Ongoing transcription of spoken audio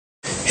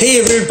Hey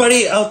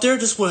everybody out there!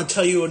 Just want to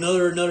tell you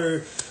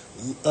another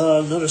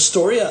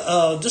story.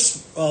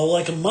 Just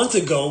like a month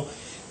ago,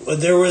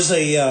 there was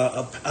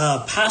a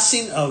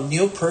passing of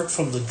Neil Peart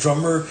from the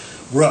drummer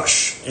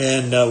Rush,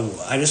 and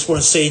I just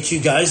want to say to you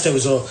guys that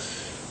was a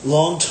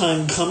long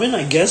time coming.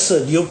 I guess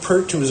Neil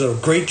Peart was a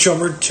great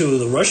drummer to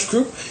the Rush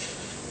group,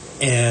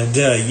 and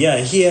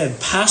he had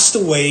passed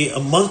away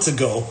a month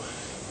ago.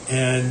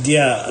 And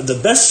the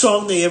best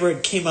song they ever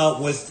came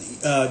out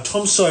with,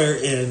 Tom Sawyer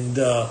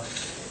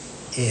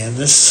and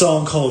this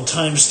song called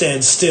 "Time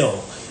Stands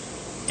Still."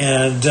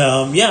 And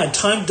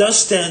time does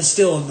stand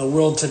still in the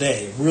world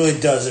today. It really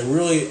does. It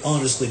really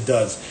honestly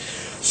does.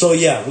 So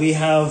we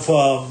have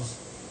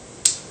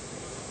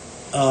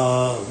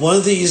one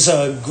of these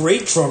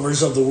great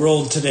drummers of the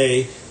world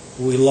today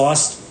we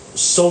lost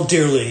so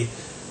dearly.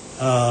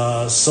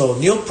 So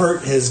Neil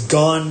Peart has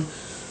gone,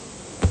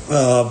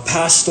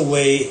 passed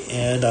away,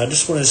 and I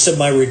just want to send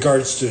my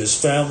regards to his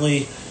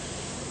family.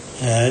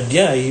 And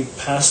he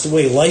passed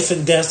away. Life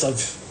and death of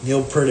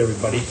Neil Peart,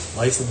 everybody.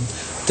 Life and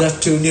death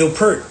to Neil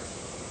Peart.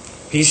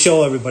 Peace,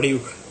 show,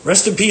 everybody.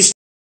 Rest in peace.